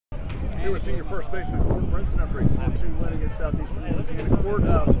Here we're senior first baseman Cort Brinson after a 4-2 win against Southeastern Louisiana. Cort,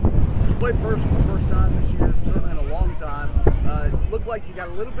 you played first for the first time this year, certainly in a long time. Looked like you got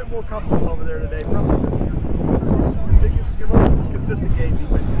a little bit more comfortable over there today. Probably your most consistent game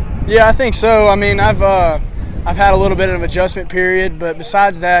defensively. Yeah, I think so. I mean, I've had a little bit of an adjustment period, but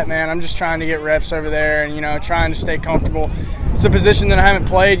besides that, man, I'm just trying to get reps over there and, trying to stay comfortable. It's a position that I haven't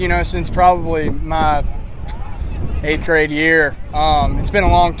played, since probably my 8th grade year. It's been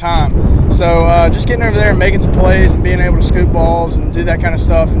a long time. So just getting over there and making some plays and being able to scoop balls and do that kind of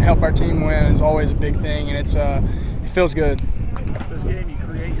stuff and help our team win is always a big thing, and it feels good. This game, you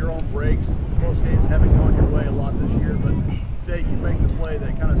create your own breaks. Most games haven't gone your way a lot this year, but today you make the play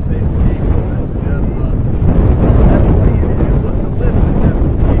that kind of saves the game for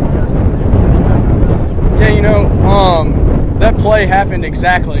that play happened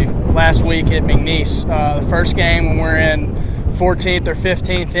exactly last week at McNeese. The first game when we're in 14th or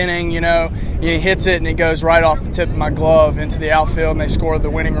 15th inning, he hits it and it goes right off the tip of my glove into the outfield and they scored the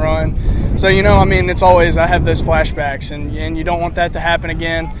winning run. So, it's always, I have those flashbacks and you don't want that to happen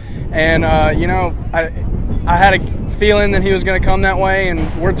again. And, I had a feeling that he was going to come that way,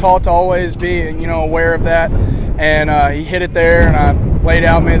 and we're taught to always be, aware of that. And he hit it there, and I laid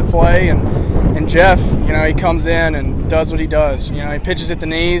out, made the play, and Jeff, he comes in and does what he does. He pitches at the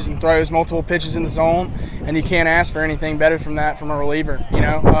knees and throws multiple pitches in the zone, and you can't ask for anything better from that from a reliever.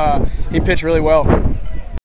 He pitched really well.